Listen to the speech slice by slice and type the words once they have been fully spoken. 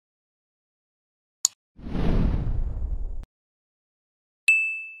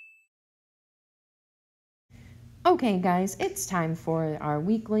Okay guys, it's time for our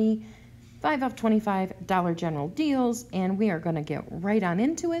weekly 5 off $25 general deals, and we are going to get right on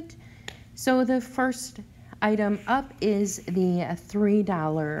into it. So the first item up is the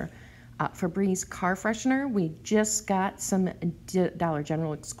 $3 Febreze car freshener. We just got some Dollar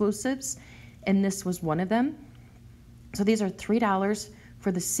General exclusives, and this was one of them. So these are $3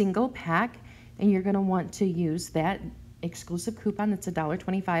 for the single pack, and you're going to want to use that exclusive coupon that's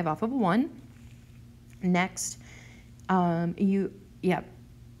 $1.25 off of one. Next, and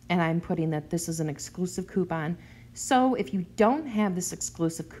I'm putting that this is an exclusive coupon. So if you don't have this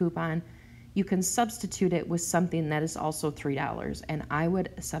exclusive coupon, you can substitute it with something that is also $3. And I would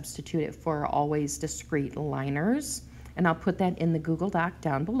substitute it for Always Discreet liners. And I'll put that in the Google Doc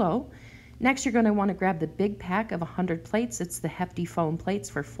down below. Next, you're going to want to grab the big pack of 100 plates. It's the hefty foam plates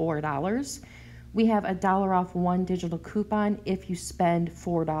for $4. We have $1 off one digital coupon if you spend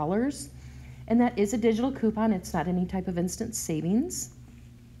 $4. And that is a digital coupon. It's not any type of instant savings.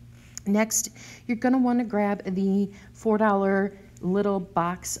 Next, you're going to want to grab the $4 little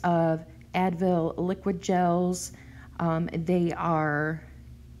box of Advil liquid gels. They are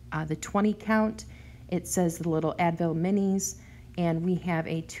the 20 count. It says the little Advil minis, and we have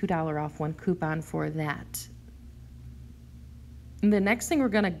a $2 off one coupon for that. And the next thing we're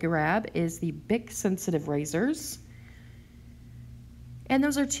going to grab is the Bic sensitive razors. And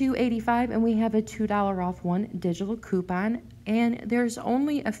those are $2.85, and we have a $2 off one digital coupon. And there's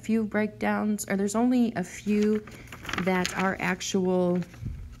only a few breakdowns, or there's only a few that are actual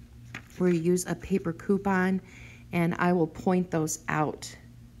where you use a paper coupon, and I will point those out.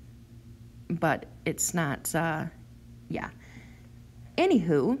 But it's not,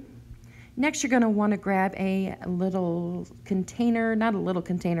 Anywho, next you're going to want to grab a little container, not a little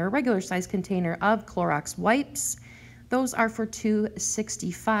container, a regular size container of Clorox wipes. Those are for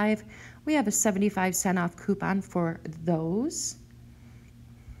 $2.65. We have a 75-cent off coupon for those.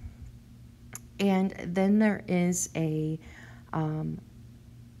 And then there is a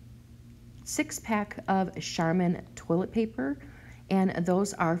 6-pack of Charmin toilet paper, and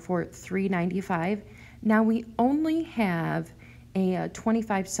those are for $3.95. Now we only have a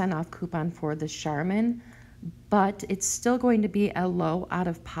 25-cent off coupon for the Charmin, but it's still going to be a low out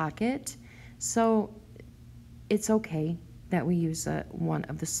of pocket. So it's okay that we use one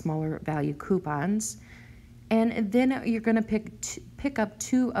of the smaller value coupons. And then you're going to pick up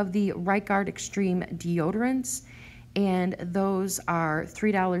 2 of the Right Guard Extreme deodorants, and those are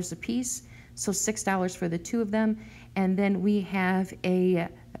 $3 a piece, so $6 for the 2 of them. And then we have a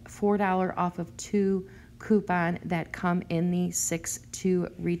 $4 off of 2 coupon that come in the 6-2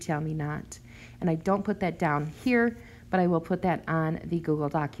 Retail Me Not. And I don't put that down here, but I will put that on the Google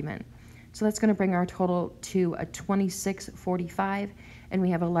document. So that's going to bring our total to a $26.45, and we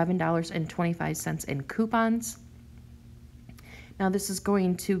have $11.25 in coupons. Now this is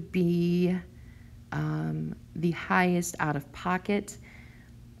going to be the highest out-of-pocket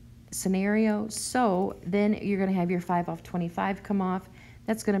scenario. So then you're going to have your 5 off 25 come off.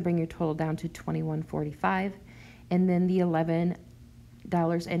 That's going to bring your total down to $21.45, and then the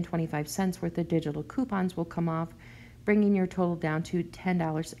 $11.25 worth of digital coupons will come off, bringing your total down to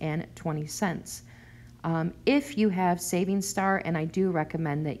 $10.20. If you have Savings Star, and I do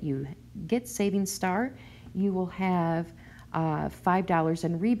recommend that you get Savings Star, you will have $5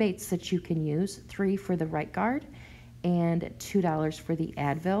 in rebates that you can use, $3 for the Right Guard and $2 for the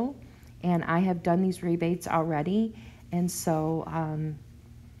Advil. And I have done these rebates already, and so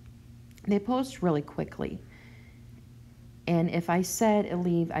they post really quickly. And if I said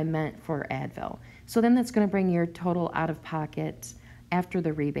leave, I meant for Advil. So then that's going to bring your total out of pocket after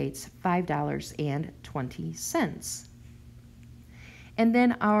the rebates, $5.20. And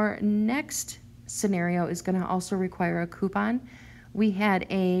then our next scenario is going to also require a coupon. We had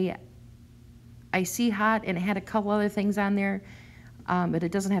a Icy Hot, and it had a couple other things on there, but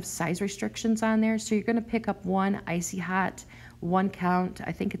it doesn't have size restrictions on there. So you're going to pick up one Icy Hot, 1 count,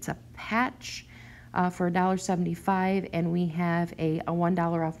 I think it's a patch, for $1.75, and we have a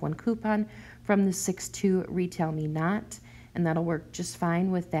 $1 off one coupon from the 6-2 Retail Me Not, and that'll work just fine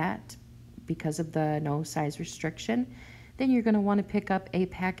with that because of the no size restriction. Then you're going to want to pick up a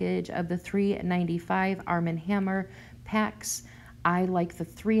package of the $3.95 Arm & Hammer packs. I like the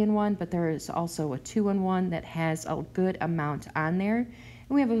 3-in-1, but there is also a 2-in-1 that has a good amount on there. And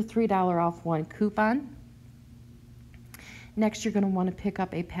we have a $3 off one coupon. Next, you're going to want to pick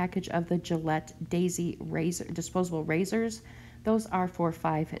up a package of the Gillette Daisy disposable razors. Those are for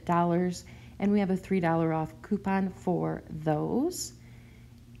 $5, and we have a $3 off coupon for those.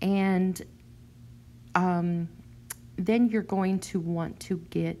 And Then you're going to want to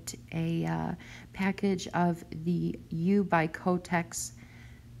get a package of the U by Kotex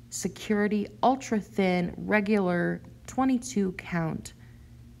Security Ultra Thin Regular 22 count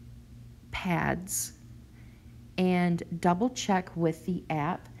pads, and double check with the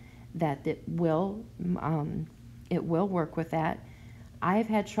app that it will work with that. I've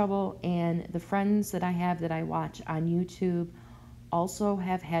had trouble, and the friends that I have that I watch on YouTube also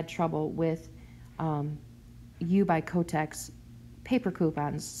have had trouble with U by Kotex paper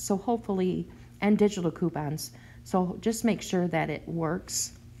coupons, so hopefully, and digital coupons. So just make sure that it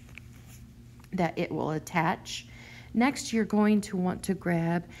works, that it will attach. Next, you're going to want to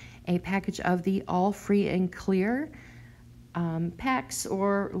grab a package of the All Free and Clear packs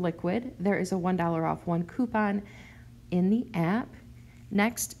or liquid. There is a $1 off one coupon in the app.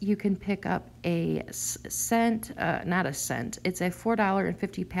 Next, you can pick up a scent, not a scent, it's a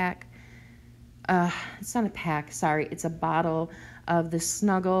 $4.50 pack. It's not a pack, sorry, it's a bottle of the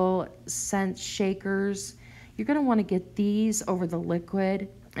Snuggle scent shakers. You're going to want to get these over the liquid,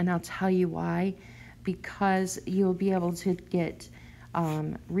 and I'll tell you why. Because you'll be able to get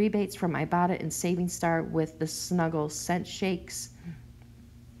rebates from Ibotta and Saving Star with the Snuggle scent shakes.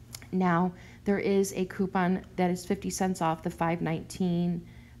 Now, there is a coupon that is 50 cents off the $5.19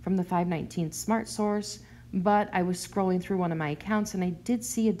 from the $5.19 Smart Source, but I was scrolling through one of my accounts and I did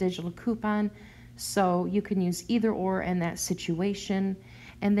see a digital coupon, so you can use either or in that situation.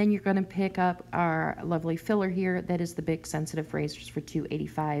 And then you're going to pick up our lovely filler here, that is the Big Sensitive Razors for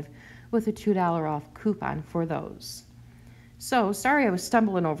 $2.85 with a $2 off coupon for those. So, sorry I was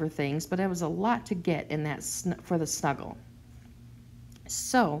stumbling over things, but it was a lot to get in that for the Snuggle.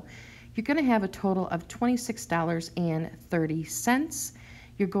 So, you're going to have a total of $26.30.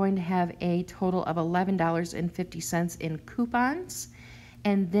 You're going to have a total of $11.50 in coupons.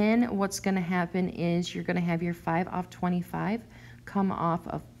 And then what's going to happen is you're going to have your 5 off 25 come off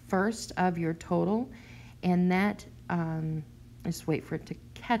of first of your total. And that, just wait for it to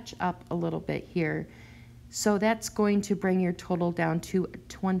catch up a little bit here. So that's going to bring your total down to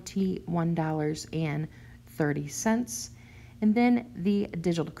 $21.30. And then the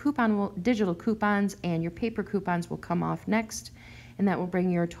digital coupons and your paper coupons will come off next, and that will bring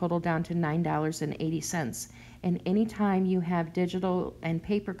your total down to $9.80. And anytime you have digital and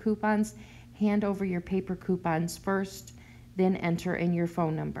paper coupons, hand over your paper coupons first, then enter in your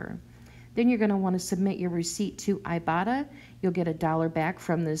phone number. Then you're going to want to submit your receipt to Ibotta. You'll get $1 back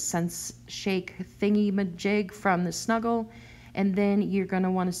from the Sense Shake thingy-majig from the Snuggle. And then you're going to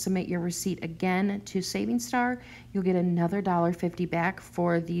want to submit your receipt again to Saving Star. You'll get another $1.50 back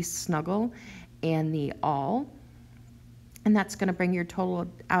for the Snuggle and the All. And that's going to bring your total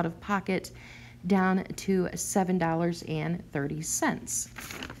out of pocket down to $7.30.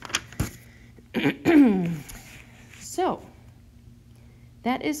 So,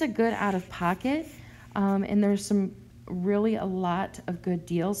 that is a good out of pocket. And there's a lot of good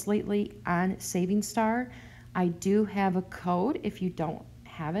deals lately on Saving Star. I do have a code if you don't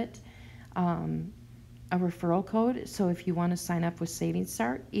have it, a referral code. So if you want to sign up with Saving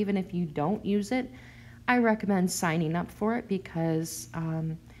Star, even if you don't use it, I recommend signing up for it because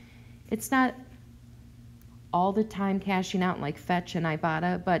it's not all the time cashing out like Fetch and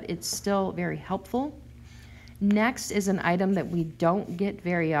Ibotta, but it's still very helpful. Next is an item that we don't get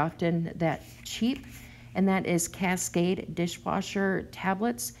very often that cheap, and that is Cascade dishwasher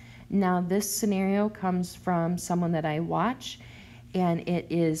tablets. Now, this scenario comes from someone that I watch, and it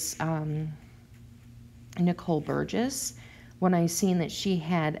is Nicole Burgess. When I seen that she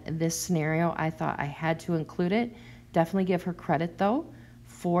had this scenario, I thought I had to include it. Definitely give her credit, though,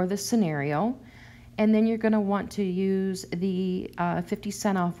 for the scenario. And then you're going to want to use the 50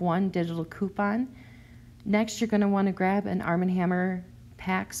 cent off one digital coupon. Next, you're going to want to grab an Arm & Hammer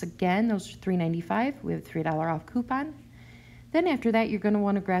packs. Again, those are $3.95. We have a $3 off coupon. Then after that, you're going to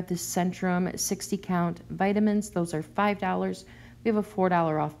want to grab the Centrum 60 count vitamins. Those are $5. We have a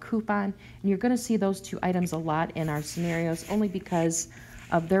 $4 off coupon. And you're going to see those two items a lot in our scenarios only because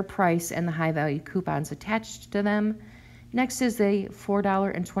of their price and the high value coupons attached to them. Next is a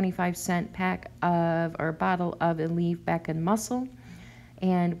 $4.25 pack of or bottle of Aleve Back and Muscle.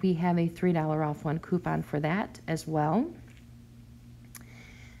 And we have a $3 off one coupon for that as well.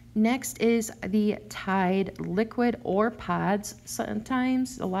 Next is the Tide liquid or pods.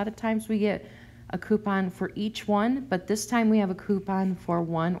 A lot of times we get a coupon for each one, but this time we have a coupon for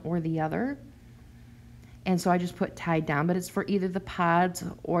one or the other. And so I just put Tide down, but it's for either the pods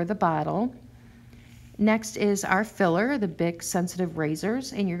or the bottle. Next is our filler, the Big Sensitive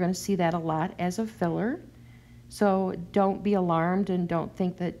Razors, and you're going to see that a lot as a filler. So don't be alarmed and don't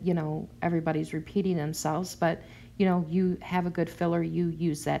think that, everybody's repeating themselves, but, you have a good filler, you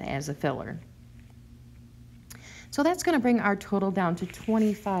use that as a filler. So that's going to bring our total down to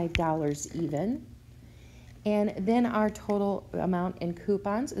 $25 even. And then our total amount in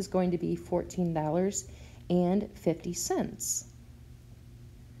coupons is going to be $14.50.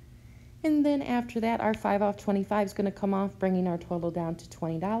 And then after that, our 5 off 25 is going to come off, bringing our total down to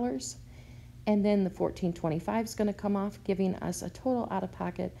 $20. And then the $14.25 is going to come off, giving us a total out of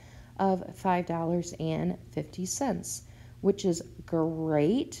pocket of $5.50, which is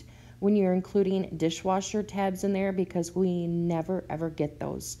great when you're including dishwasher tabs in there, because we never ever get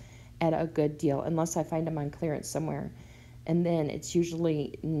those at a good deal unless I find them on clearance somewhere, and then it's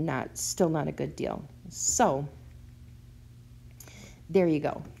usually still not a good deal. So there you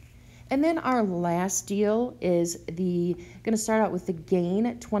go. And then our last deal is going to start out with the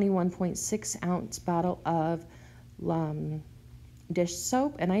Gain 21.6 ounce bottle of dish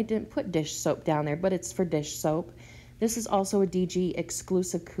soap. And I didn't put dish soap down there, but it's for dish soap. This is also a DG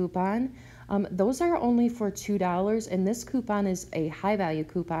exclusive coupon. Those are only for $2, and this coupon is a high value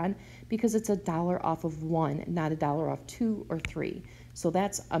coupon because it's $1 off of one, not $1 off 2 or 3. So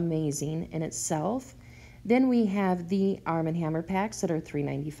that's amazing in itself. Then we have the Arm & Hammer packs that are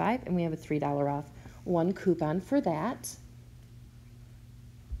 $3.95, and we have a $3 off one coupon for that.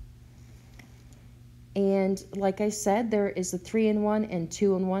 And like I said, there is a 3-in-1 and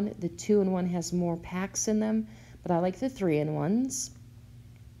 2-in-1. The 2-in-1 has more packs in them, but I like the 3-in-1s.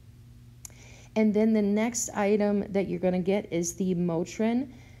 And then the next item that you're going to get is the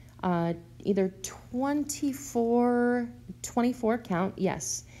Motrin, either 24 count,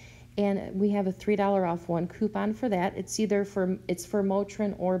 yes. And we have a $3 off one coupon for that. It's for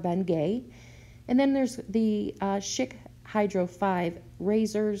Motrin or Bengay. And then there's the Schick Hydro 5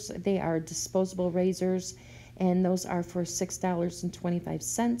 razors. They are disposable razors, and those are for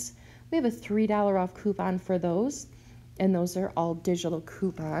 $6.25. We have a $3 off coupon for those, and those are all digital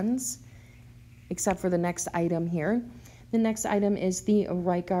coupons, except for the next item here. The next item is the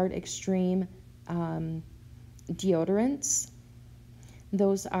Right Guard Extreme deodorants.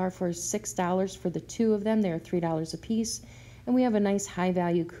 Those are for $6 for the 2 of them. They're $3 a piece. And we have a nice high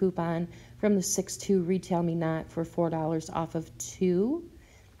value coupon from the 6.2 Retail Me Not for $4 off of 2.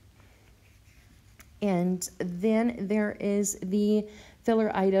 And then there is the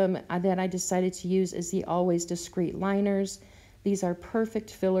filler item that I decided to use is the Always Discreet liners. These are perfect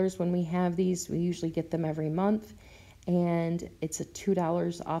fillers when we have these. We usually get them every month, and it's a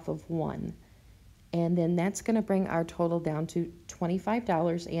 $2 off of one. And then that's going to bring our total down to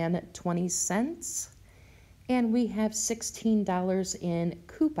 $25.20. And we have $16 in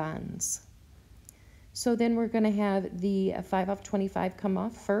coupons. So then we're going to have the 5 off 25 come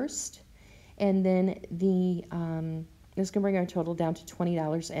off first. And then this is going to bring our total down to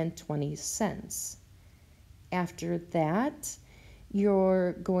 $20.20. After that,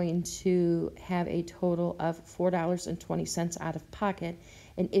 you're going to have a total of $4.20 out of pocket.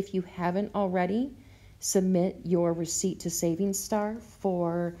 And if you haven't already, submit your receipt to Savings Star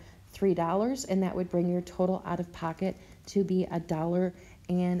for $3, and that would bring your total out of pocket to be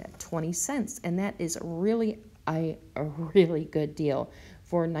 $1.20. And that is really a really good deal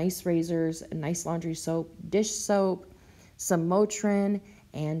for nice razors, nice laundry soap, dish soap, some Motrin,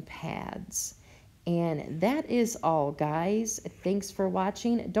 and pads. And that is all, guys. Thanks for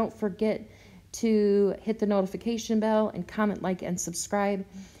watching. Don't forget to hit the notification bell and comment, like, and subscribe.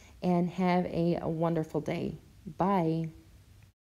 And have a wonderful day. Bye.